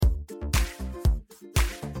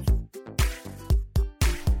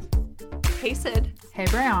Hey, Sid. Hey,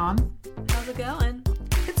 Brian. How's it going?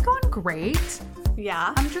 It's going great.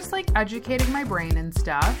 Yeah? I'm just like educating my brain and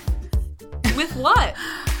stuff. With what?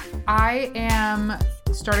 I am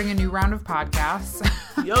starting a new round of podcasts.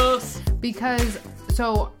 Yes. Because,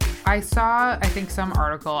 so I saw, I think some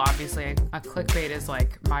article, obviously a clickbait is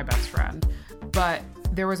like my best friend, but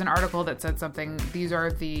there was an article that said something, these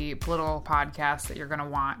are the political podcasts that you're going to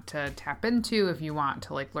want to tap into if you want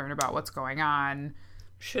to like learn about what's going on.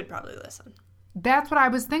 Should probably listen. That's what I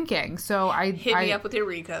was thinking. So Hit me up with your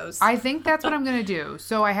Ricos. I think that's what I'm going to do.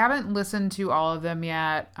 So I haven't listened to all of them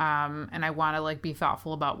yet. And I want to like be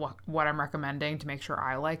thoughtful about what I'm recommending to make sure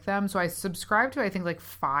I like them. So I subscribe to, I think, like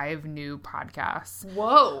 5 new podcasts.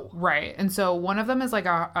 Whoa. Right. And so one of them is like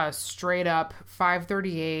a straight up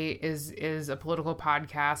 538 is a political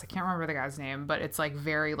podcast. I can't remember the guy's name, but it's like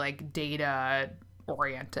very like data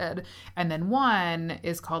oriented. And then one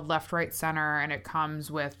is called Left, Right, Center, and it comes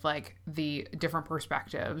with like the different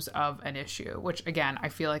perspectives of an issue, which again, I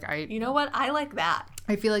feel like You know what? I like that.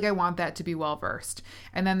 I feel like I want that to be well versed.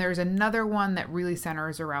 And then there's another one that really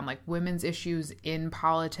centers around like women's issues in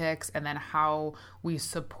politics and then how we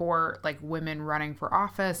support like women running for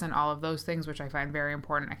office and all of those things, which I find very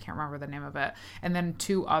important. I can't remember the name of it. And then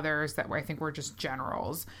 2 others that I think were just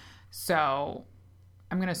generals. So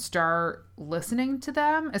I'm going to start listening to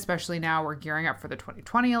them, especially now we're gearing up for the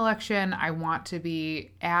 2020 election. I want to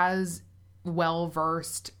be as well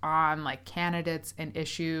versed on like candidates and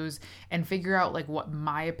issues and figure out like what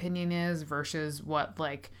my opinion is versus what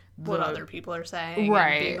like what other people are saying.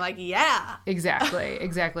 Right. And being like, yeah. Exactly.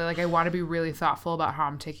 Like I want to be really thoughtful about how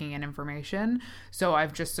I'm taking in information. So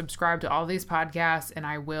I've just subscribed to all these podcasts and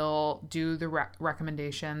I will do the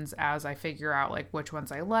recommendations as I figure out like which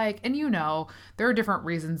ones I like. And there are different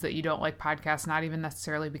reasons that you don't like podcasts, not even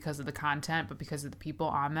necessarily because of the content, but because of the people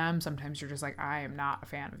on them. Sometimes you're just like, I am not a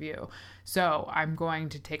fan of you. So I'm going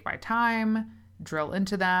to take my time, drill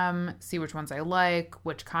into them, see which ones I like,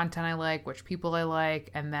 which content I like, which people I like,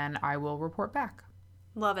 and then I will report back.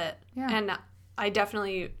 Love it. Yeah. And I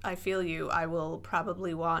feel you. I will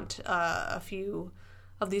probably want a few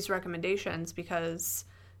of these recommendations because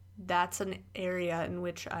that's an area in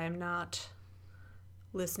which I am not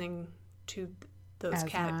listening to those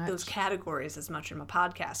categories as much in my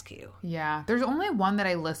podcast queue. Yeah. There's only one that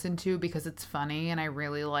I listen to because it's funny and I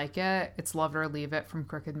really like it. It's Love It or Leave It from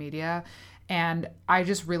Crooked Media. And I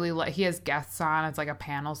just really like, he has guests on. It's like a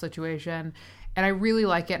panel situation. And I really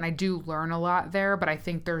like it. And I do learn a lot there. But I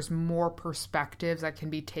think there's more perspectives that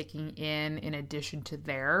can be taken in addition to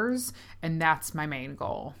theirs. And that's my main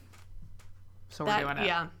goal. So we're doing it.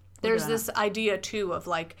 Yeah. There's this idea, too, of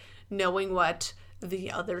like knowing what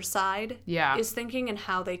the other side is thinking and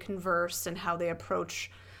how they converse and how they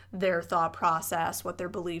approach their thought process, what their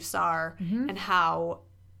beliefs are, and how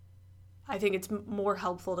I think it's more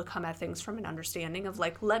helpful to come at things from an understanding of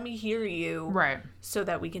like, let me hear you, right? So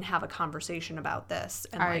that we can have a conversation about this.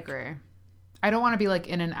 And I agree. I don't want to be like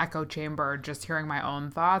in an echo chamber just hearing my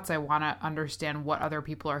own thoughts. I want to understand what other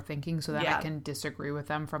people are thinking so that I can disagree with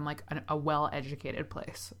them from like a well-educated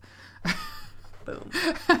place. Boom.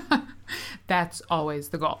 That's always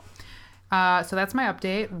the goal. So that's my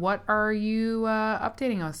update. What are you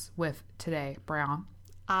updating us with today, Brian?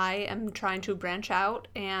 I am trying to branch out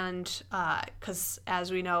and because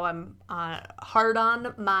as we know, I'm hard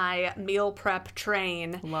on my meal prep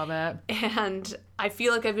train. Love it. And I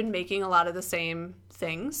feel like I've been making a lot of the same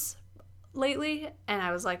things lately. And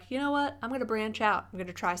I was like, you know what? I'm going to branch out. I'm going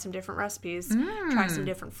to try some different recipes, try some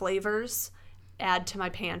different flavors, add to my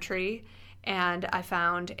pantry. And I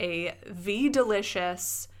found a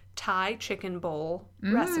V-Delicious Thai chicken bowl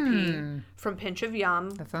recipe from Pinch of Yum.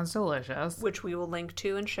 That sounds delicious. Which we will link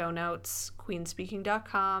to in show notes,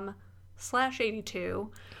 queenspeaking.com/82.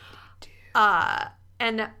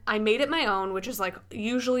 And I made it my own, which is like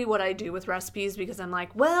usually what I do with recipes because I'm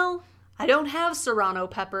like, well, I don't have serrano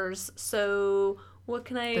peppers, so what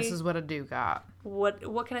can I... This is what I do got.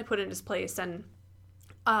 What can I put in its place? And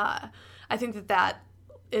I think that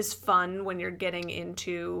is fun when you're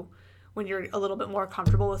when you're a little bit more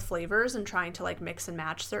comfortable with flavors and trying to like mix and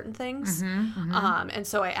match certain things. And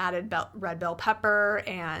so I added red bell pepper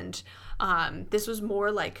and this was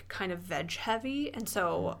more like kind of veg heavy. And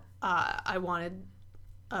so I wanted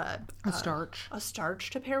a starch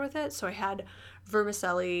to pair with it. So I had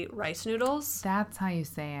vermicelli rice noodles. That's how you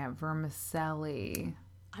say it, vermicelli.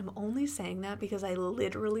 I'm only saying that because I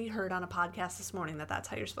literally heard on a podcast this morning that that's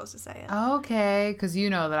how you're supposed to say it. Okay, because you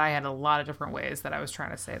know that I had a lot of different ways that I was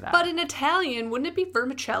trying to say that. But in Italian, wouldn't it be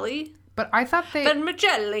vermicelli? But I thought they...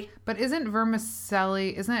 Vermicelli. But isn't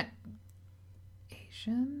vermicelli... Isn't it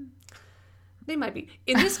Asian? They might be.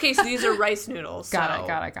 In this case, these are rice noodles. Got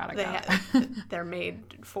it. They're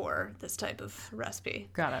made for this type of recipe.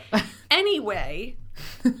 Got it. Anyway,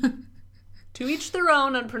 to each their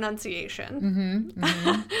own on pronunciation.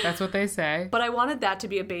 That's what they say. But I wanted that to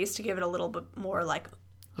be a base to give it a little bit more like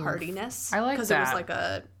heartiness. I like that.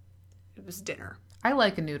 Because it was dinner. I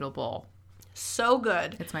like a noodle bowl. So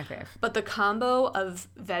good. It's my fave. But the combo of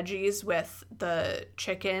veggies with the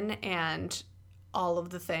chicken and all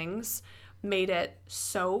of the things made it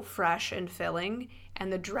so fresh and filling,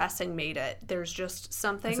 and the dressing made it. There's just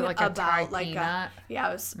something like about it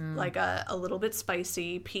was like a little bit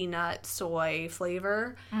spicy peanut soy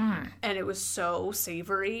flavor, and it was so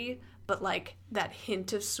savory, but like that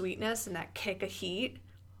hint of sweetness and that kick of heat.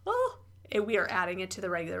 We are adding it to the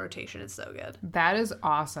regular rotation. It's so good. That is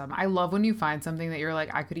awesome. I love when you find something that you're like,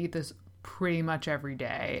 I could eat this pretty much every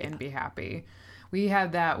day and be happy. We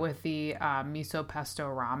had that with the miso pesto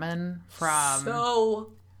ramen from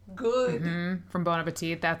so good. From Bon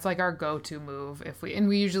Appetit. That's like our go-to move and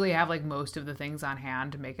we usually have like most of the things on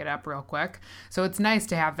hand to make it up real quick. So it's nice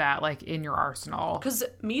to have that like in your arsenal. Because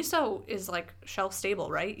miso is like shelf stable,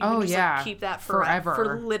 right? You can just, like, keep that forever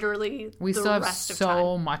for literally we the still have rest of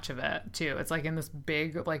so time. much of it too. It's like in this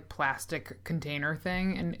big like plastic container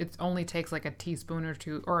thing, and it only takes like a teaspoon or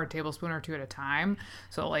two or a tablespoon or two at a time.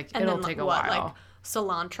 So like it'll take a while. Like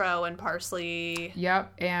cilantro and parsley.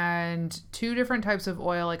 Yep, and 2 different types of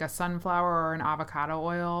oil, like a sunflower or an avocado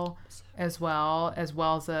oil, as well as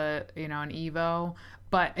an Evo.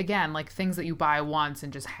 But again, like things that you buy once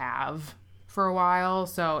and just have for a while.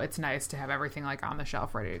 So it's nice to have everything like on the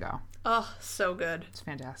shelf ready to go. Oh, so good. It's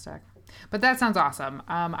fantastic. But that sounds awesome.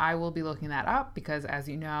 I will be looking that up because, as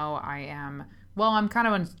you know, I'm kind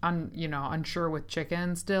of unsure with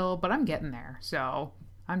chicken still, but I'm getting there. So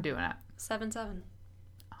I'm doing it. 7-7.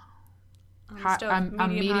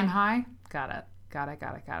 I'm medium high. Got it.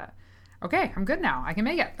 Okay, I'm good now. I can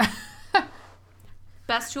make it.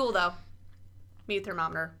 Best tool though, meat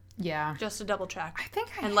thermometer. Yeah. Just to double check. I think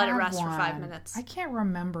I and let it have rest one. for 5 minutes. I can't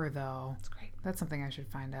remember though. That's great. That's something I should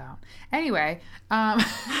find out. Anyway,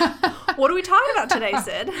 what are we talking about today,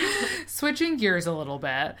 Sid? Switching gears a little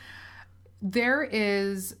bit. There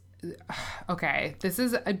is okay, this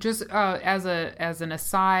is just as an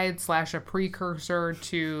aside / a precursor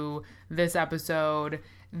to this episode.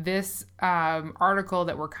 This article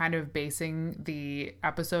that we're kind of basing the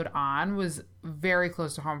episode on was very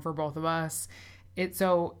close to home for both of us. It's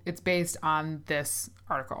based on this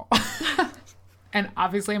article. And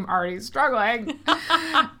obviously I'm already struggling.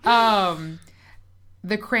 The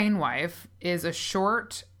Crane Wife is a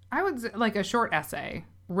short essay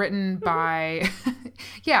written by,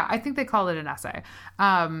 yeah, I think they call it an essay.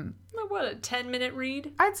 What, a 10-minute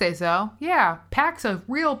read? I'd say so. Yeah. Packs a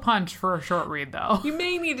real punch for a short read, though. You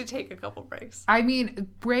may need to take a couple breaks. I mean,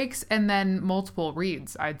 breaks and then multiple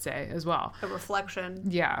reads, I'd say, as well. A reflection.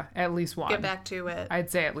 Yeah, at least one. Get back to it. I'd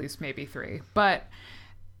say at least maybe 3. But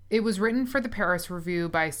it was written for the Paris Review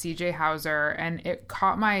by C.J. Hauser, and it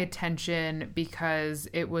caught my attention because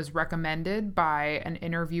it was recommended by an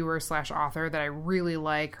interviewer / author that I really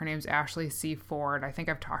like. Her name's Ashley C. Ford. I think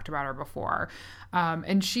I've talked about her before.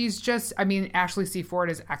 And she's just, Ashley C.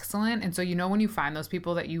 Ford is excellent. And so, when you find those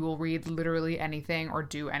people that you will read literally anything or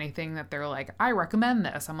do anything that they're like, I recommend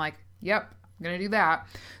this. I'm like, yep. I'm going to do that.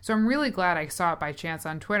 So I'm really glad I saw it by chance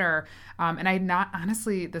on Twitter. And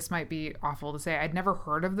honestly, this might be awful to say, I'd never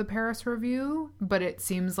heard of the Paris Review, but it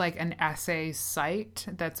seems like an essay site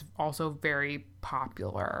that's also very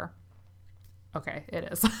popular. Okay, it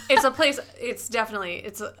is. It's a place, it's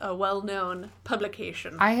a well-known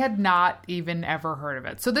publication. I had not even ever heard of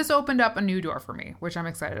it. So this opened up a new door for me, which I'm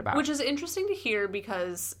excited about. Which is interesting to hear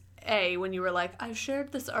because when you were like, I've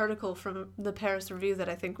shared this article from the Paris Review that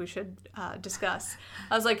I think we should discuss.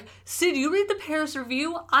 I was like, Sid, you read the Paris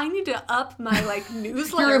Review? I need to up my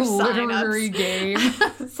newsletter Your signups. literary game.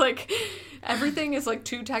 It's like everything is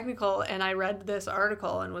too technical, and I read this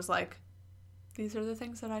article and was like, these are the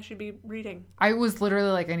things that I should be reading. I was literally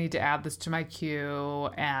like, I need to add this to my queue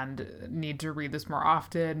and need to read this more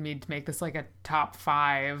often, need to make this a top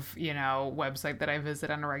 5, website that I visit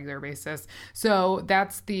on a regular basis. So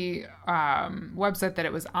that's the website that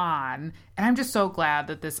it was on. And I'm just so glad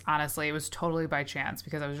that this, honestly, it was totally by chance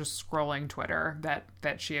because I was just scrolling Twitter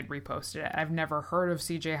that she had reposted it. I've never heard of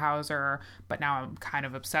C.J. Hauser, but now I'm kind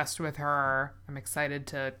of obsessed with her. I'm excited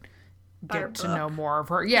to get to know more of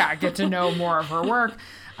her. Yeah, get to know more of her work.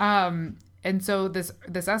 And so this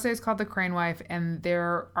essay is called The Crane Wife, and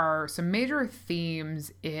there are some major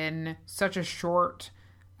themes in such a short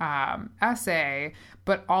essay,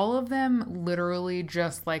 but all of them literally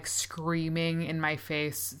just like screaming in my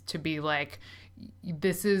face to be like,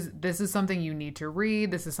 this is something you need to read.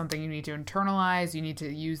 This is something you need to internalize. You need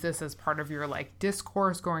to use this as part of your like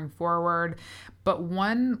discourse going forward. But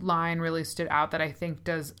one line really stood out that I think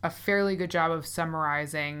does a fairly good job of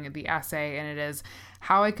summarizing the essay, and it is,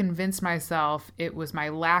 how I convinced myself it was my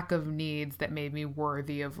lack of needs that made me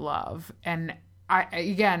worthy of love. And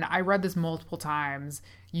I read this multiple times.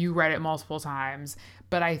 You read it multiple times,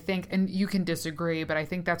 but I think, and you can disagree, but I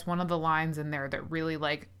think that's one of the lines in there that really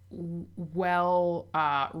like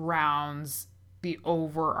rounds the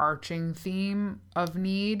overarching theme of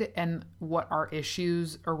need and what our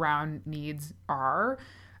issues around needs are,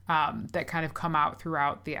 that kind of come out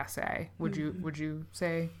throughout the essay. Would you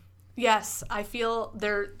say? Yes, I feel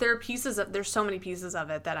there are pieces of, there's so many pieces of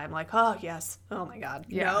it that I'm like, oh yes, oh my god,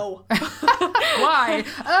 yeah. No. Why?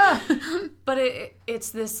 But it's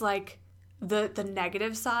this like the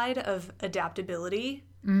negative side of adaptability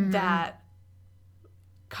that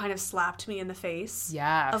kind of slapped me in the face.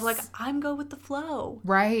 Yes. Of like, I'm go with the flow.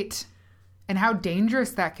 Right. And how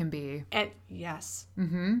dangerous that can be. And yes.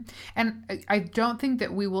 Mm-hmm. And I don't think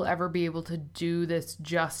that we will ever be able to do this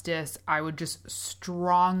justice. I would just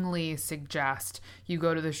strongly suggest you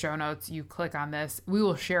go to the show notes, you click on this. We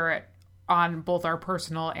will share it on both our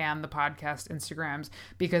personal and the podcast Instagrams,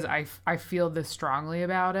 because I feel this strongly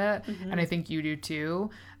about it. Mm-hmm. And I think you do too.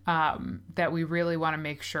 That we really want to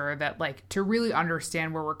make sure that, like, to really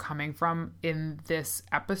understand where we're coming from in this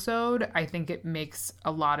episode, I think it makes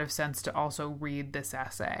a lot of sense to also read this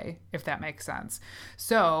essay, if that makes sense.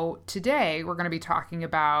 So today we're going to be talking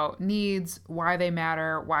about needs, why they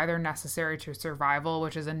matter, why they're necessary to survival,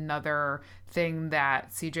 which is another thing that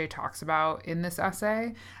CJ talks about in this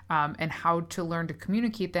essay, and how to learn to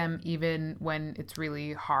communicate them even when it's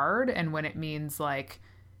really hard and when it means like,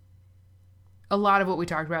 a lot of what we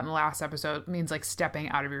talked about in the last episode means like stepping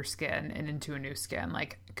out of your skin and into a new skin.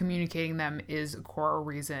 Like communicating them is a core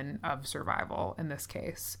reason of survival in this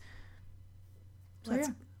case. So,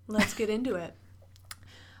 let's get into it.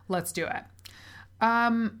 Let's do it.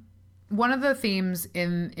 One of the themes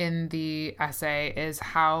in the essay is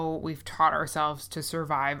how we've taught ourselves to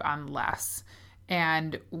survive on less.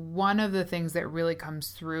 And one of the things that really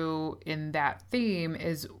comes through in that theme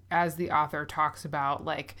is, as the author talks about,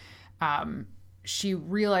 like, she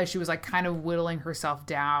realized she was like kind of whittling herself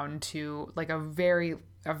down to like a very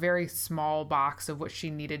small box of what she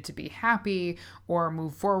needed to be happy or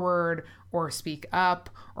move forward or speak up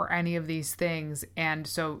or any of these things. And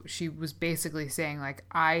so she was basically saying like,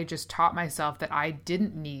 I just taught myself that I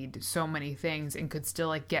didn't need so many things and could still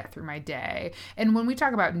like get through my day. And when we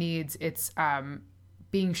talk about needs, it's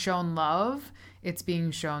being shown love, it's being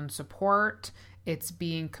shown support, it's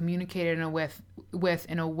being communicated with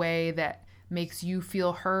in a way that makes you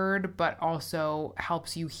feel heard, but also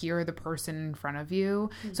helps you hear the person in front of you.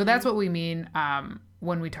 Mm-hmm. So that's what we mean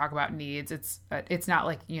when we talk about needs. It's not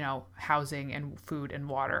like, you know, housing and food and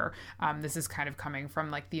water. This is kind of coming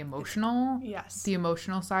from like the emotional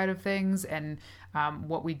side of things, and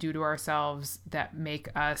what we do to ourselves that make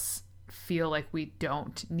us feel like we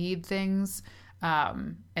don't need things.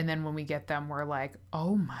 And then when we get them, we're like,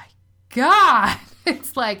 oh my God,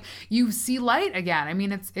 it's like you see light again. I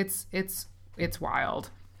mean, it's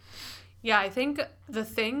wild. Yeah, I think the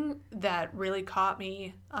thing that really caught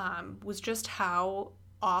me was just how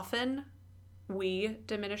often we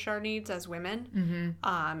diminish our needs as women,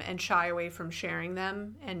 and shy away from sharing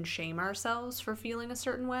them and shame ourselves for feeling a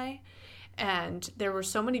certain way. And there were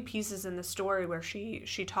so many pieces in the story where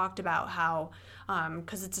she talked about how,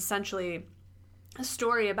 because it's essentially a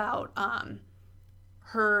story about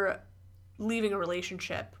her leaving a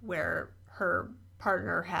relationship where her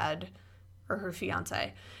partner her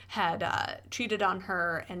fiance had cheated on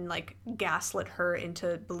her and like gaslit her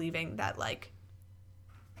into believing that like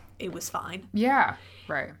it was fine. Yeah,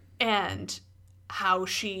 right. And how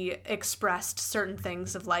she expressed certain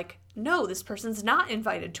things of like, no, this person's not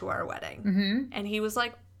invited to our wedding. Mm-hmm. And he was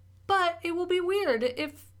like, but it will be weird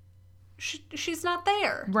if she's not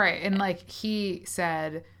there. Right. And like he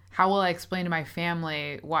said, how will I explain to my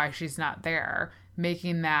family why she's not there?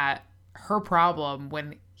 Making that her problem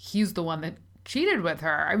when he's the one that cheated with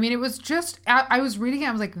her. I mean, it was just, I was reading it,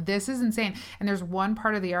 I was like, this is insane. And there's one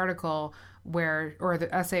part of the article or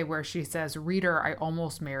the essay where she says, reader, I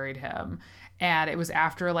almost married him. And it was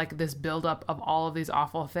after like this buildup of all of these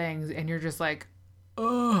awful things. And you're just like,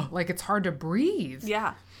 ugh, like it's hard to breathe.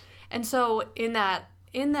 Yeah. And so in that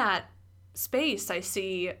space, I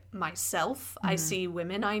see myself, I see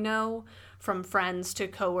women I know, from friends to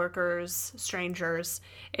coworkers, strangers.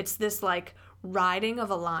 It's this like riding of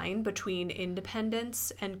a line between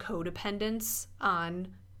independence and codependence on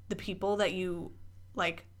the people that you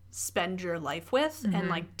like spend your life with and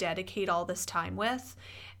like dedicate all this time with,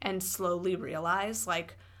 and slowly realize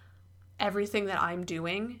like everything that I'm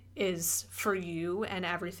doing is for you, and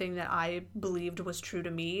everything that I believed was true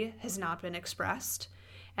to me has not been expressed,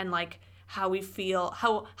 and like how we feel,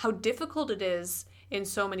 how difficult it is in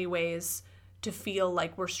so many ways to feel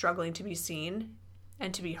like we're struggling to be seen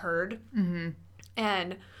and to be heard.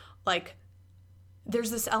 And like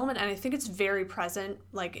there's this element, and I think it's very present,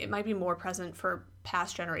 like it might be more present for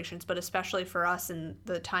past generations, but especially for us in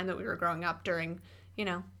the time that we were growing up during, you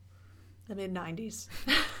know, the mid-90s.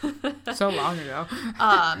 So long ago.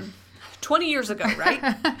 20 years ago,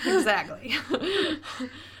 right? Exactly.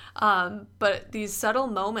 But these subtle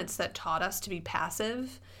moments that taught us to be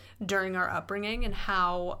passive during our upbringing, and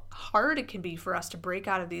how hard it can be for us to break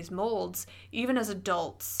out of these molds, even as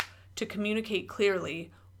adults, to communicate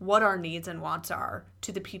clearly what our needs and wants are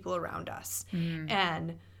to the people around us.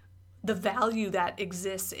 And the value that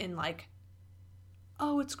exists in like,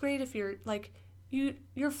 oh, it's great if you're like,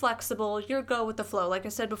 you're flexible, you're go with the flow. Like I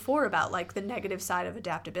said before about like the negative side of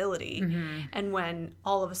adaptability. And when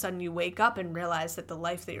all of a sudden you wake up and realize that the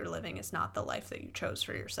life that you're living is not the life that you chose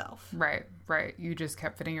for yourself. Right. You just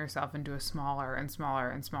kept fitting yourself into a smaller and smaller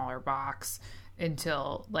and smaller box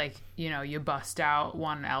until like, you know, you bust out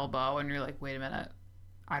one elbow and you're like, wait a minute,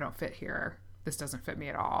 I don't fit here. This doesn't fit me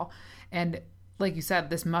at all. And like you said,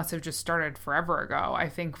 this must have just started forever ago. I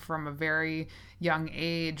think from a very young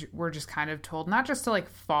age, we're just kind of told not just to like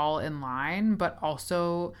fall in line, but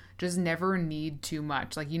also just never need too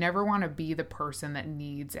much. Like you never want to be the person that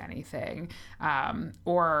needs anything,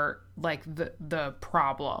 or like the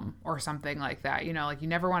problem or something like that. You know, like you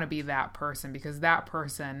never want to be that person, because that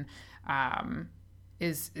person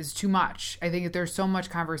is too much. I think there's so much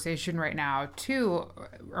conversation right now too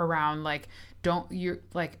around like,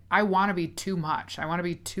 I want to be too much. I want to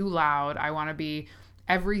be too loud. I want to be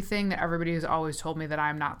everything that everybody has always told me that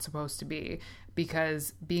I'm not supposed to be,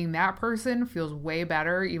 because being that person feels way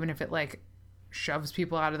better, even if it like shoves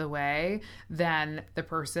people out of the way, than the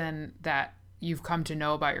person that you've come to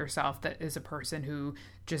know about yourself that is a person who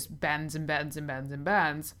just bends and bends and bends and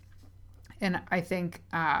bends. And I think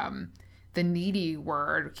the needy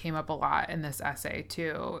word came up a lot in this essay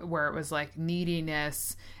too, where it was like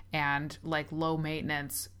neediness and like low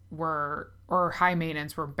maintenance or high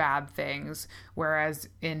maintenance were bad things. Whereas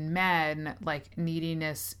in men, like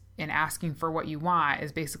neediness and asking for what you want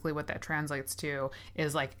is basically what that translates to,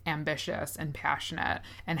 is like ambitious and passionate,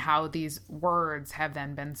 and how these words have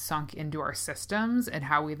then been sunk into our systems and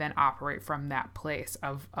how we then operate from that place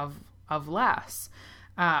of less.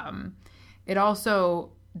 It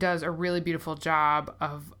also does a really beautiful job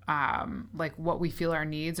of like what we feel our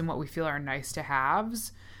needs and what we feel are nice to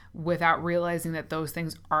haves, without realizing that those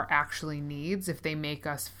things are actually needs if they make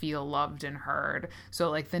us feel loved and heard. So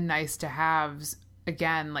like the nice to haves,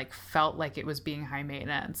 again, like felt like it was being high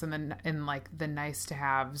maintenance, and then in like the nice to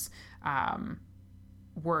haves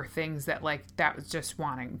were things that like that was just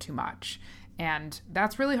wanting too much. And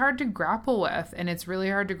that's really hard to grapple with. And it's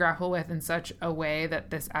really hard to grapple with in such a way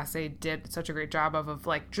that this essay did such a great job of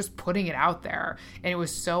like just putting it out there. And it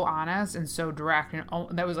was so honest and so direct. And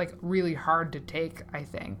that was like really hard to take, I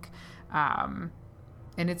think. And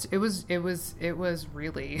it was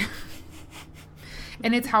really,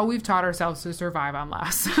 and it's how we've taught ourselves to survive on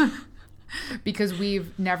less. Because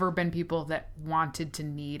we've never been people that wanted to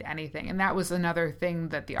need anything. And that was another thing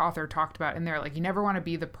that the author talked about in there. Like, you never want to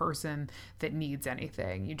be the person that needs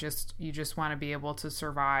anything. You just want to be able to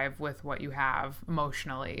survive with what you have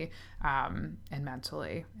emotionally, and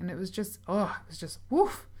mentally. And it was just,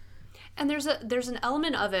 woof. And there's an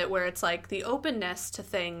element of it where it's like the openness to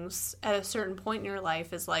things at a certain point in your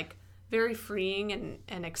life is like very freeing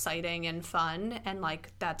and exciting and fun. And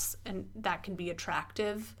like that can be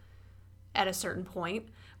attractive at a certain point,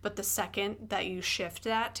 but the second that you shift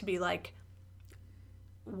that to be like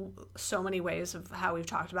so many ways of how we've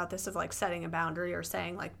talked about this, of like setting a boundary or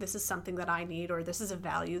saying like, this is something that I need, or this is a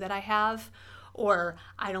value that I have, or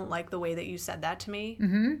I don't like the way that you said that to me.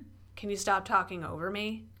 Mm-hmm. Can you stop talking over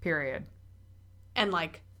me? Period. And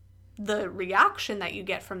like the reaction that you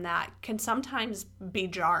get from that can sometimes be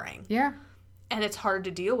jarring. Yeah. And it's hard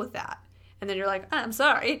to deal with that. And then you're like, I'm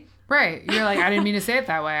sorry. Right. You're like, I didn't mean to say it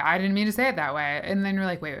that way. I didn't mean to say it that way. And then you're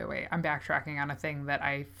like, wait. I'm backtracking on a thing that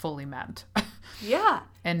I fully meant. Yeah.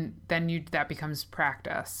 And then that becomes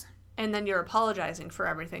practice. And then you're apologizing for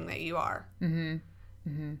everything that you are. Mm-hmm.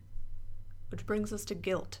 Mm-hmm. Which brings us to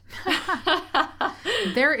guilt.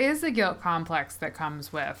 There is a guilt complex that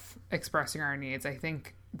comes with expressing our needs. I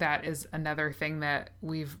think that is another thing that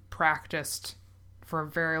we've practiced for a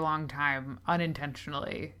very long time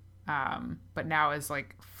unintentionally, but now is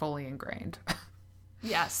like fully ingrained.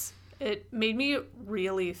 Yes. It made me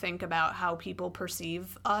really think about how people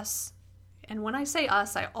perceive us. And when I say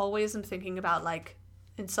us, I always am thinking about, like,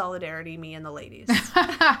 in solidarity, me and the ladies.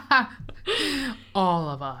 All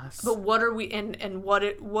of us. But what are we, and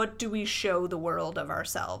what do we show the world of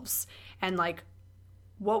ourselves? And, like,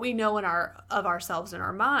 what we know of ourselves in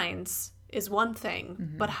our minds is one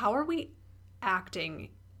thing, but how are we acting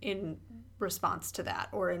in response to that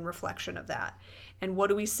or in reflection of that? And what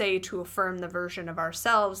do we say to affirm the version of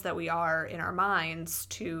ourselves that we are in our minds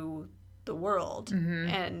to the world?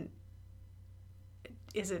 And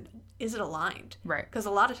is it aligned? Right. Because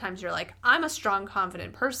a lot of times you're like, I'm a strong,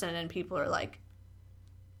 confident person, and people are like,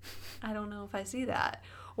 I don't know if I see that.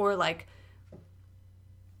 Or like,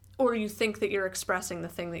 or you think that you're expressing the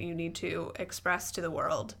thing that you need to express to the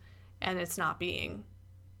world, and it's not being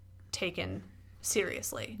taken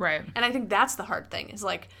seriously. Right. And I think that's the hard thing, is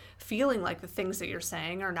like feeling like the things that you're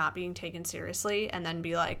saying are not being taken seriously, and then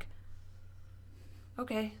be like,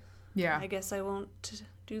 okay, yeah, I guess I won't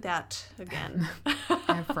do that again.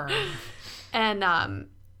 Ever. And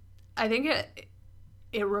I think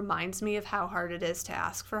it reminds me of how hard it is to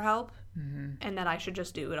ask for help, and that I should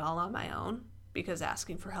just do it all on my own, because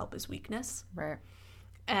asking for help is weakness. Right.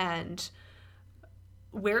 And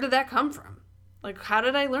where did that come from? Like, how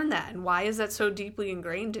did I learn that? And why is that so deeply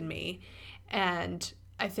ingrained in me? And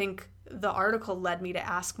I think the article led me to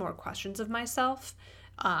ask more questions of myself,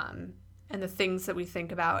 and the things that we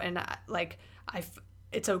think about. And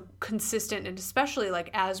it's a consistent, and especially like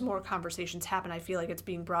as more conversations happen, I feel like it's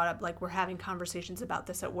being brought up. Like, we're having conversations about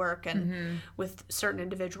this at work and with certain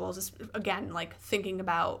individuals, again, like thinking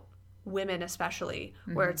about women especially,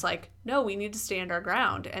 where it's like, no, we need to stand our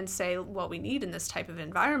ground and say what we need in this type of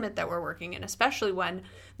environment that we're working in, especially when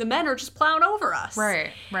the men are just plowing over us. Right.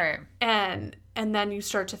 And then you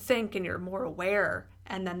start to think, and you're more aware,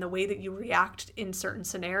 and then the way that you react in certain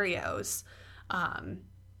scenarios,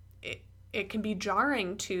 it can be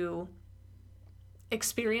jarring to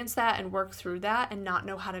experience that and work through that and not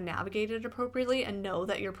know how to navigate it appropriately, and know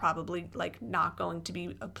that you're probably like not going to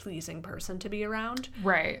be a pleasing person to be around.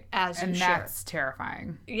 Right. And that's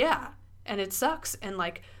terrifying. Yeah. And it sucks. And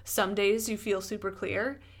like some days you feel super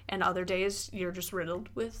clear, and other days you're just riddled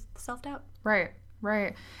with self-doubt. Right.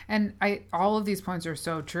 And all of these points are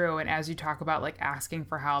so true. And as you talk about like asking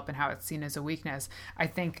for help and how it's seen as a weakness, I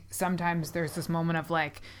think sometimes there's this moment of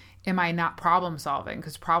like, am I not problem solving?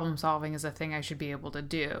 Because problem solving is a thing I should be able to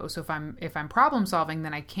do. So if I'm problem solving,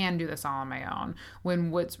 then I can do this all on my own.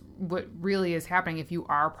 When what really is happening, if you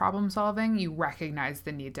are problem solving, you recognize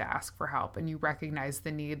the need to ask for help, and you recognize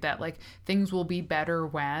the need that like things will be better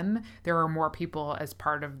when there are more people as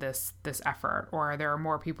part of this effort, or there are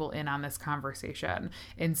more people in on this conversation.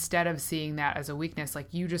 Instead of seeing that as a weakness,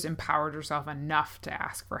 like you just empowered yourself enough to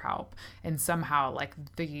ask for help, and somehow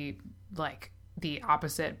the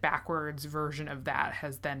opposite backwards version of that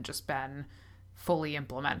has then just been fully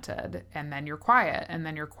implemented, and then you're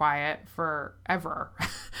quiet forever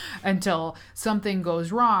until something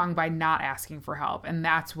goes wrong by not asking for help. And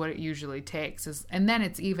that's what it usually takes and then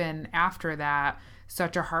it's even after that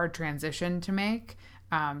such a hard transition to make,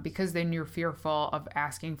 because then you're fearful of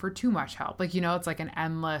asking for too much help. Like, it's like an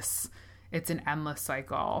endless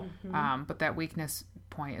cycle. But that weakness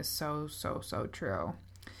point is so true.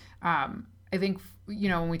 I think,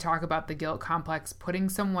 when we talk about the guilt complex, putting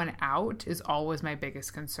someone out is always my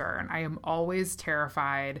biggest concern. I am always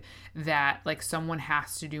terrified that like someone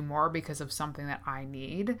has to do more because of something that I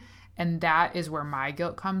need. And that is where my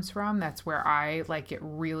guilt comes from. That's where I like get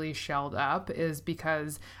really shelled up, is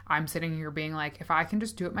because I'm sitting here being like, if I can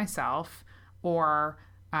just do it myself, or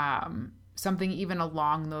something even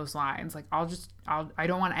along those lines, like I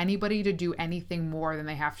don't want anybody to do anything more than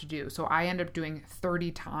they have to do. So I end up doing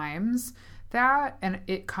 30 times that, and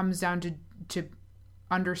it comes down to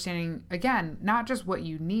understanding, again, not just what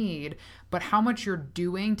you need, but how much you're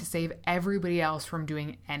doing to save everybody else from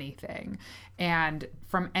doing anything, and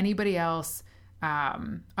from anybody else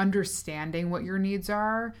understanding what your needs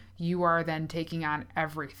are. You are then taking on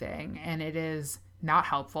everything, and it is not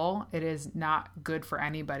helpful. It is not good for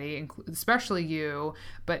anybody, especially you.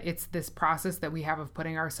 But it's this process that we have of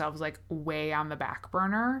putting ourselves like way on the back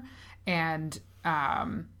burner, and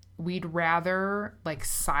we'd rather like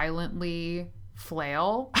silently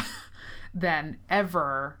flail than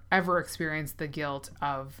ever experience the guilt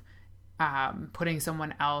of putting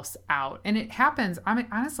someone else out. And it happens, I mean,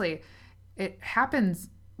 honestly, it happens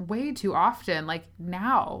way too often, like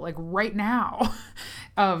now, like right now.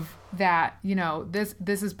 of that, you know, this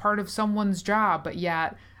is part of someone's job, but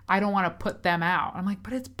yet I don't want to put them out. I'm like,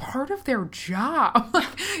 but it's part of their job.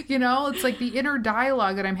 Like, you know, it's like the inner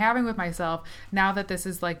dialogue that I'm having with myself now that this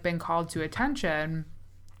has like been called to attention.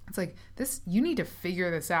 It's like, this, you need to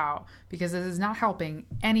figure this out, because this is not helping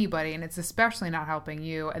anybody, and it's especially not helping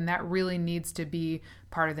you. And that really needs to be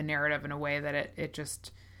part of the narrative in a way that it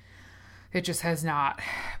just has not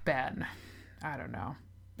been. I don't know.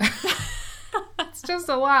 It's just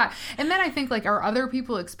a lot. And then I think, like, are other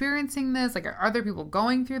people experiencing this? Like, are other people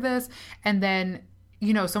going through this? And then,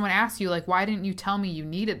 you know, someone asks you, like, why didn't you tell me you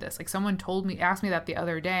needed this? Like, someone asked me that the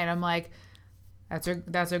other day, and I'm like,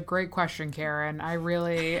 that's a great question, Karen. I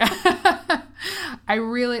really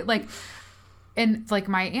like, and like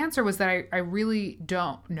my answer was that I really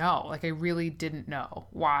don't know. Like, I really didn't know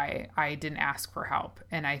why I didn't ask for help.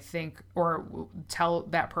 And I think, or tell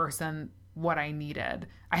that person what I needed.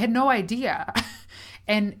 I had no idea.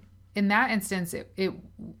 And in that instance,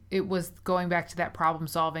 it was going back to that problem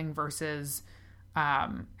solving versus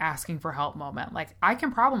asking for help moment. Like, I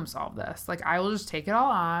can problem solve this. Like, I will just take it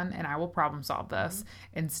all on and I will problem solve this,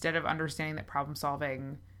 instead of understanding that problem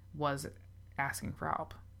solving was asking for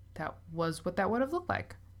help. That was what that would have looked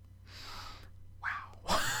like.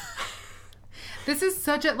 Wow. This is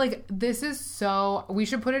so, we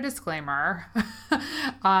should put a disclaimer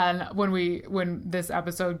on when this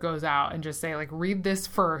episode goes out, and just say, like, read this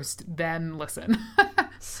first, then listen.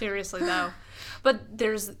 Seriously though. But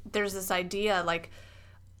there's this idea, like,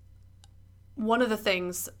 one of the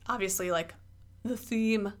things, obviously, like, the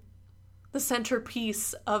theme, the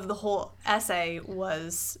centerpiece of the whole essay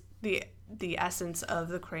was the essence of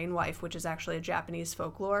the crane wife, which is actually a Japanese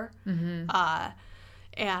folklore. Mm-hmm.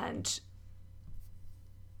 And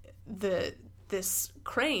this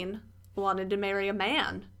crane wanted to marry a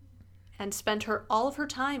man, and spent all of her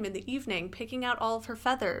time in the evening picking out all of her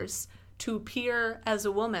feathers to appear as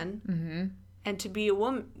a woman. Mm-hmm. And to be a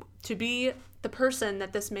woman, to be the person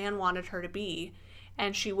that this man wanted her to be.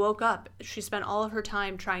 And she woke up, she spent all of her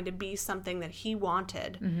time trying to be something that he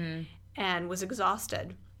wanted, mm-hmm. and was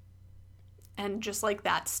exhausted. And just like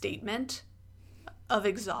that statement of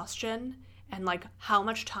exhaustion, and like how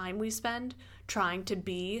much time we spend trying to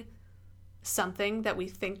be something that we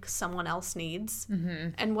think someone else needs. Mm-hmm.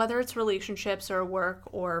 And whether it's relationships or work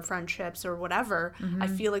or friendships or whatever, mm-hmm. I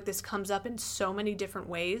feel like this comes up in so many different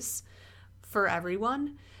ways for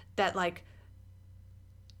everyone, that, like,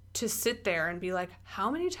 to sit there and be like,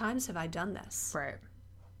 how many times have I done this? Right.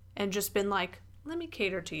 And just been like, let me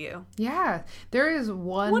cater to you. Yeah. There is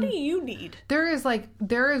one. What do you need? There is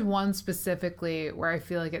one specifically where I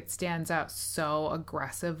feel like it stands out so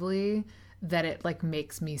aggressively that it, like,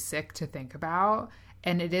 makes me sick to think about.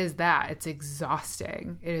 And it is that. It's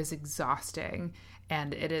exhausting. It is exhausting.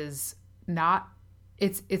 And it is not,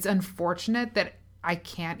 it's unfortunate that I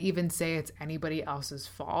can't even say it's anybody else's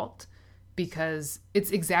fault, because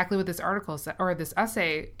it's exactly what this article or this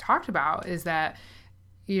essay talked about, is that,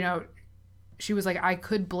 you know, she was like, I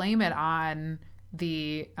could blame it on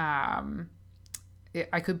the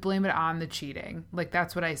cheating. Like,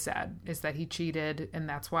 that's what I said, is that he cheated, and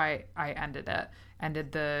that's why I ended the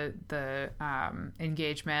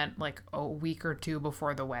engagement like a week or two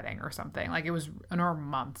before the wedding or something. Like, it was, or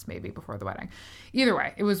months maybe before the wedding. Either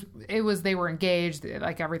way, it was they were engaged,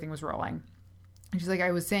 like, everything was rolling. And she's like,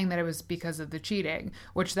 I was saying that it was because of the cheating,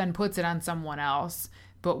 which then puts it on someone else.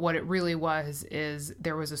 But what it really was is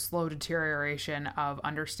there was a slow deterioration of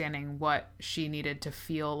understanding what she needed to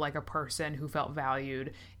feel like a person who felt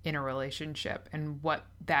valued in a relationship. And what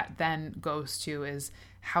that then goes to is,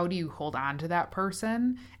 how do you hold on to that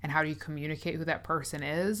person, and how do you communicate who that person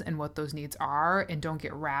is and what those needs are, and don't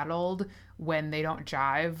get rattled when they don't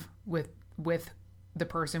jive with the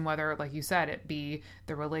person, whether, like you said, it be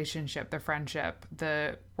the relationship, the friendship,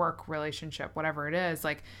 the work relationship, whatever it is.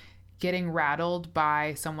 Like, getting rattled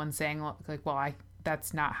by someone saying, like, well,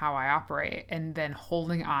 that's not how I operate, and then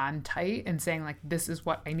holding on tight and saying, like, this is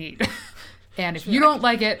what I need. And if you don't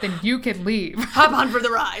like it, then you can leave. Hop on for the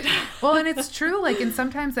ride. Well, and it's true. Like, and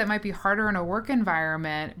sometimes that might be harder in a work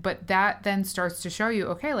environment, but that then starts to show you,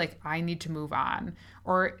 okay, like, I need to move on.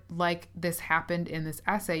 Or like this happened in this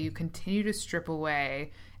essay, you continue to strip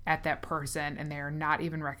away at that person, and they are not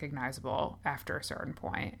even recognizable after a certain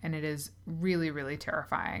point. And it is really, really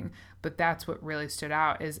terrifying. But that's what really stood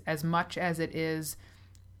out, is as much as it is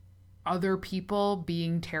other people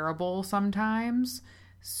being terrible sometimes,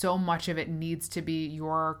 so much of it needs to be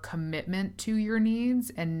your commitment to your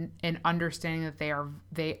needs, and understanding that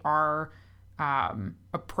they are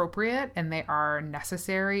appropriate and they are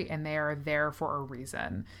necessary and they are there for a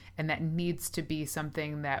reason. And that needs to be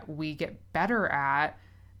something that we get better at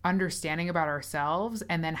understanding about ourselves,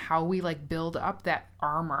 and then how we like build up that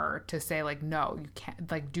armor to say like, no, you can't,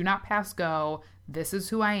 like, do not pass go. This is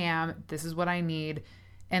who I am. This is what I need.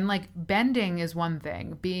 And like bending is one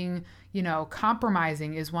thing, being, you know,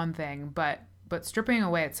 compromising is one thing, but stripping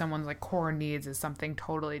away at someone's like core needs is something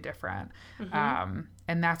totally different.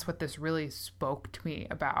 And that's what this really spoke to me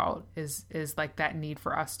about is like that need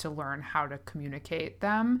for us to learn how to communicate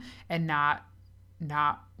them and not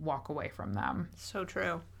walk away from them. So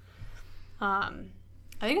true. I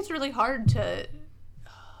think it's really hard to,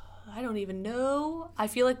 I don't even know. I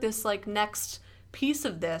feel like this like next piece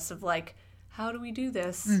of this of like, how do we do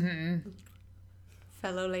this?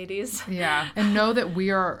 Fellow ladies. Yeah. And know that we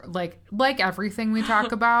are like everything we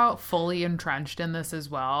talk about, fully entrenched in this as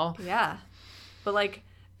well. Yeah. But like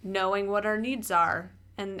knowing what our needs are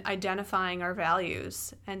and identifying our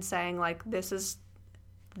values and saying like, this is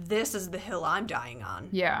the hill I'm dying on.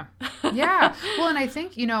 Yeah. Yeah. Well, and I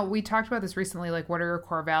think, you know, we talked about this recently, like, what are your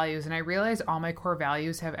core values? And I realized all my core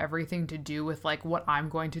values have everything to do with, like, what I'm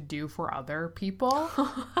going to do for other people.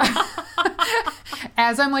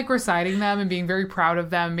 As I'm, like, reciting them and being very proud of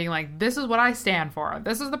them, being like, this is what I stand for.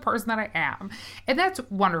 This is the person that I am. And that's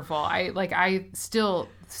wonderful. I still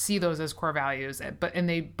see those as core values,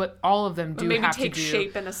 but all of them do maybe have to take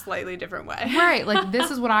shape in a slightly different way. Right. Like, this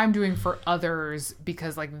is what I'm doing for others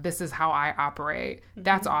because, like, this is how I operate.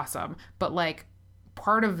 That's awesome. But, like,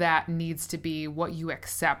 part of that needs to be what you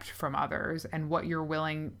accept from others and what you're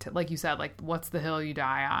willing to, like you said, like, what's the hill you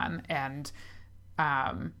die on, and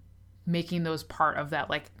making those part of that,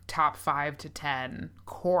 like, top 5 to 10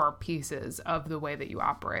 core pieces of the way that you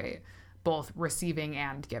operate, both receiving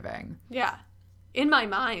and giving. Yeah. In my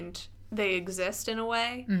mind, they exist in a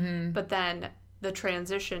way, but then the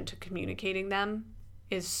transition to communicating them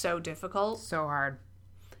is so difficult. So hard.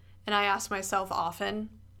 And I ask myself often,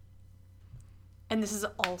 and this is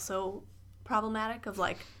also problematic, of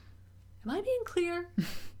like, am I being clear?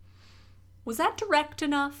 Was that direct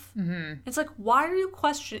enough? It's like, why are you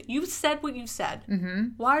questioning? You said what you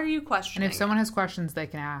said. Why are you questioning? And if someone has questions, they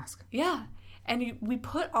can ask. Yeah. And we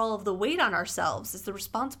put all of the weight on ourselves as the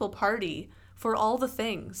responsible party for all the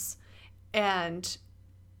things. And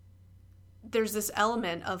there's this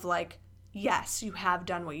element of like, yes, you have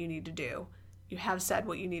done what you need to do. You have said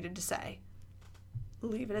what you needed to say.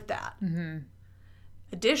 Leave it at that.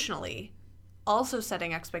 Additionally, also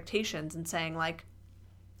setting expectations and saying like,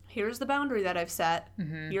 here's the boundary that I've set.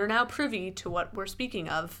 You're now privy to what we're speaking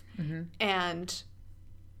of. And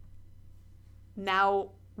now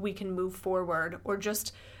we can move forward, or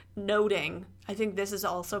just noting, I think this is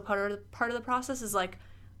also part of the process, is like,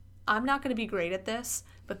 I'm not going to be great at this,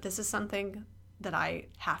 but this is something that I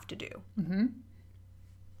have to do. And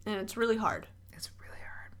it's really hard. It's really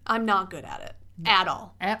hard. I'm not good at it at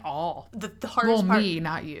all. At all. The hardest part. Well, me,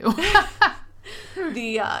 not you.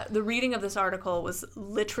 The reading of this article was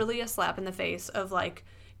literally a slap in the face of like,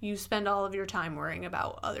 you spend all of your time worrying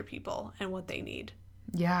about other people and what they need.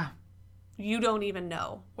 Yeah. You don't even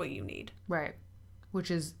know what you need. Right. Which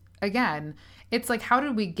is, again, it's like, how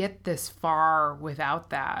did we get this far without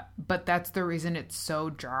that? But that's the reason it's so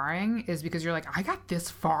jarring, is because you're like, I got this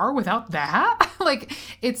far without that? Like,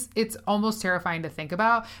 it's almost terrifying to think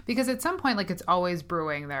about, because at some point, like, it's always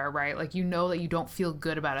brewing there, right? Like, you know that you don't feel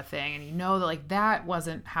good about a thing, and you know that, like, that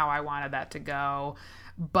wasn't how I wanted that to go.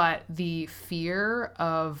 But the fear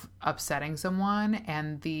of upsetting someone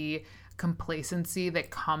and the complacency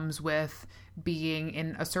that comes with being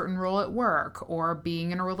in a certain role at work, or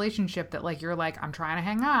being in a relationship that, like, you're like, I'm trying to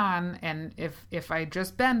hang on, and if I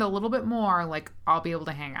just bend a little bit more, like, I'll be able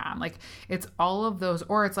to hang on. Like, it's all of those.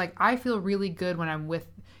 Or it's like, I feel really good when I'm with,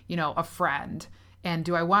 you know, a friend, and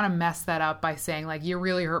do I want to mess that up by saying like, you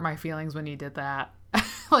really hurt my feelings when you did that?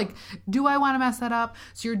 Like, do I want to mess that up?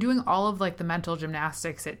 So you're doing all of like the mental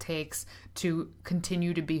gymnastics it takes to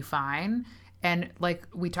continue to be fine. And like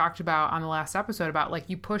we talked about on the last episode about, like,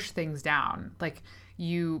 you push things down, like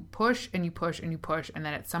you push and you push and you push, and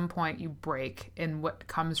then at some point you break. And what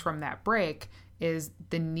comes from that break is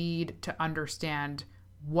the need to understand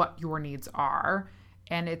what your needs are.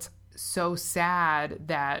 And it's so sad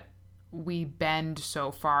that we bend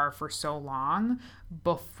so far for so long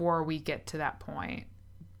before we get to that point.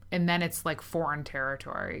 And then it's like foreign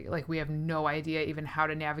territory. Like, we have no idea even how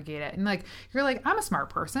to navigate it. And like, you're like, I'm a smart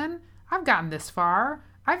person. I've gotten this far.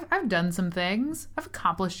 I've done some things. I've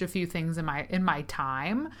accomplished a few things in my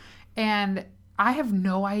time. And I have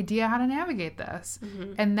no idea how to navigate this.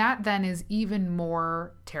 Mm-hmm. And that then is even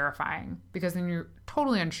more terrifying because then you're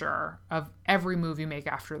totally unsure of every move you make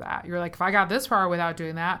after that. You're like, if I got this far without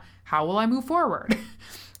doing that, how will I move forward?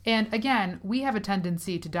 And again, we have a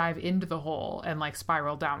tendency to dive into the hole and like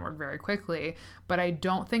spiral downward very quickly. But I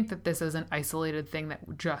don't think that this is an isolated thing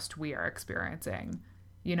that just we are experiencing.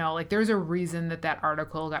 You know, like there's a reason that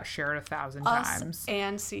article got shared 1,000 times.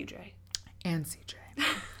 And CJ. And CJ.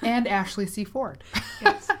 And Ashley C. Ford.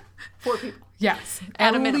 Yes. 4 people. Yes.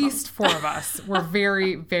 At least 4 of us were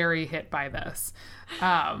very, very hit by this.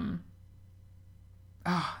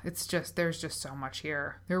 It's just, there's just so much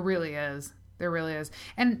here. There really is. There really is.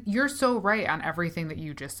 And you're so right on everything that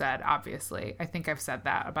you just said, obviously. I think I've said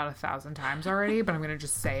that about 1,000 times already, but I'm going to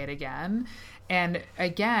just say it again. And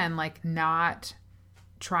again, like not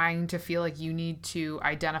trying to feel like you need to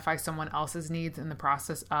identify someone else's needs in the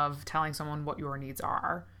process of telling someone what your needs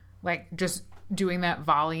are. Like just doing that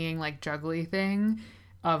volleying, like juggly thing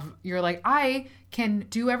of you're like, I can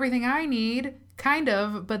do everything I need, kind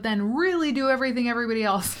of, but then really do everything everybody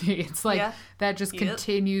else needs. Like that just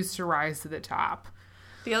continues to rise to the top.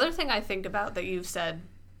 The other thing I think about that you've said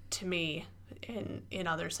to me in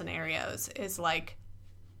other scenarios is like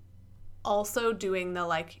also doing the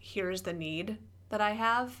like, here's the need that I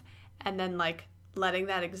have, and then like letting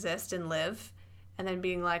that exist and live, and then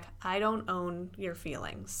being like, I don't own your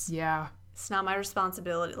feelings. Yeah. It's not my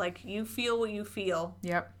responsibility. Like, you feel what you feel.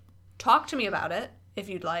 Yep. Talk to me about it if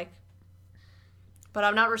you'd like, but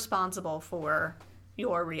I'm not responsible for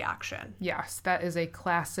your reaction. Yes, that is a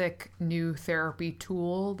classic new therapy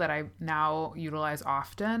tool that I now utilize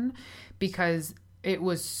often because it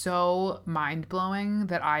was so mind-blowing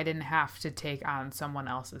that I didn't have to take on someone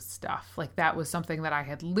else's stuff. Like that was something that I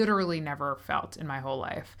had literally never felt in my whole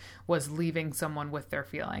life, was leaving someone with their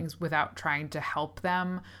feelings without trying to help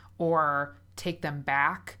them or take them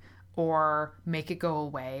back or make it go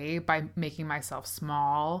away by making myself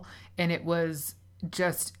small. And it was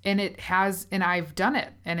just, and I've done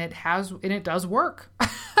it, and it does work.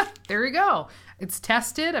 There you go. It's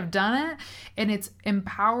tested. I've done it. And it's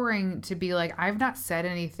empowering to be like, I've not said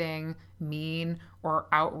anything mean or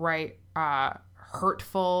outright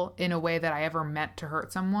hurtful in a way that I ever meant to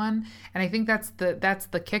hurt someone. And I think that's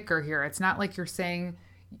the kicker here. It's not like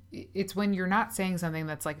it's when you're not saying something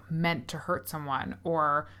that's like meant to hurt someone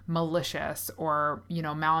or malicious or, you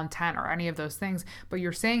know, malintent or any of those things, but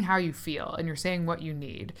you're saying how you feel and you're saying what you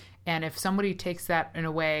need. And if somebody takes that in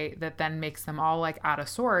a way that then makes them all like out of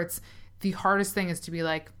sorts, the hardest thing is to be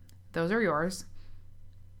like, those are yours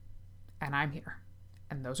and I'm here.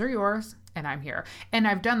 And those are yours and I'm here. And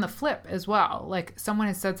I've done the flip as well. Like someone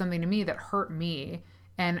has said something to me that hurt me,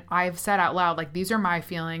 and I've said out loud, like, these are my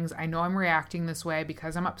feelings. I know I'm reacting this way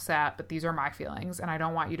because I'm upset, but these are my feelings. And I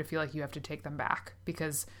don't want you to feel like you have to take them back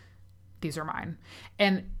because these are mine.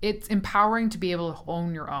 And it's empowering to be able to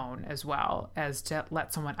own your own as well as to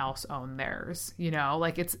let someone else own theirs. You know,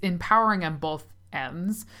 like it's empowering on both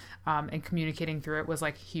ends, and communicating through it was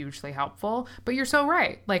like hugely helpful. But you're so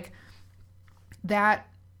right. Like that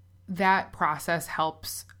process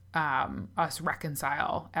helps us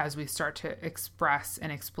reconcile as we start to express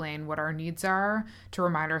and explain what our needs are, to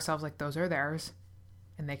remind ourselves like those are theirs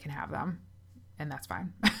and they can have them and that's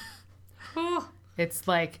fine. It's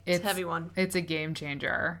like, it's a heavy one. It's a game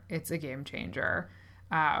changer.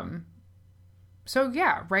 So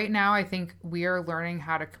yeah, right now I think we are learning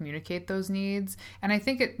how to communicate those needs. And I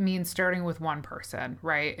think it means starting with one person,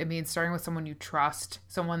 right? It means starting with someone you trust,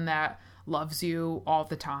 someone that loves you all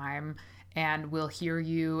the time and will hear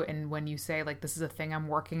you. And when you say like, this is a thing I'm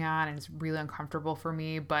working on and it's really uncomfortable for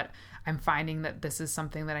me, but I'm finding that this is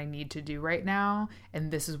something that I need to do right now. And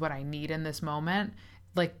this is what I need in this moment.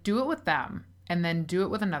 Like do it with them, and then do it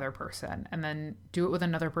with another person, and then do it with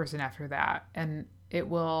another person after that. And it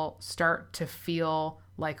will start to feel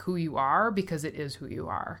like who you are because it is who you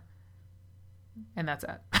are. And that's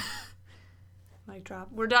it. Mic drop.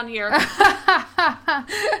 We're done here.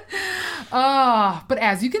 Oh, but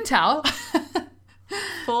as you can tell,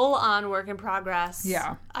 full on work in progress.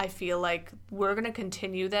 Yeah. I feel like we're going to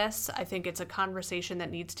continue this. I think it's a conversation that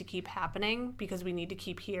needs to keep happening because we need to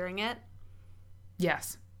keep hearing it.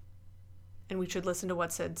 Yes. And we should listen to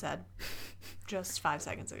what Sid said just 5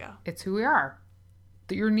 seconds ago. It's who we are.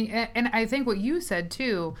 And I think what you said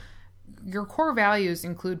too, your core values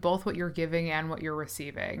include both what you're giving and what you're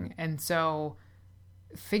receiving. And so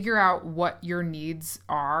figure out what your needs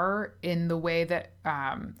are in the way that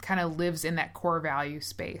kind of lives in that core value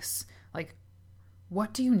space. Like,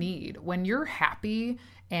 what do you need? When you're happy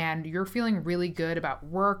and you're feeling really good about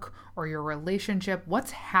work or your relationship,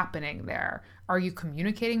 what's happening there? Are you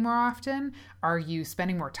communicating more often? Are you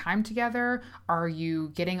spending more time together? Are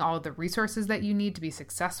you getting all of the resources that you need to be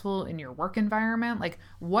successful in your work environment? Like,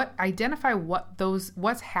 identify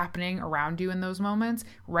what's happening around you in those moments,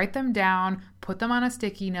 write them down, put them on a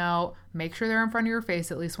sticky note, make sure they're in front of your face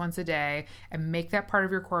at least once a day, and make that part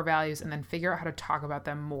of your core values, and then figure out how to talk about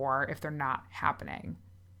them more if they're not happening.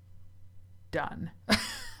 Done.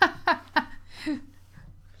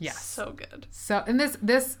 Yes. So good. So, and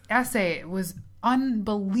this essay was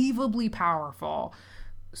unbelievably powerful.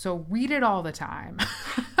 So read it all the time.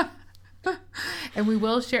 And we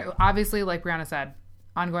will share, obviously, like Brianna said,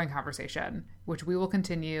 ongoing conversation, which we will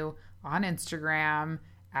continue on Instagram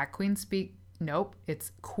at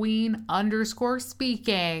it's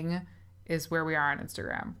Queen_speaking is where we are on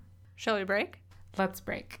Instagram. Shall we break? Let's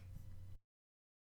break.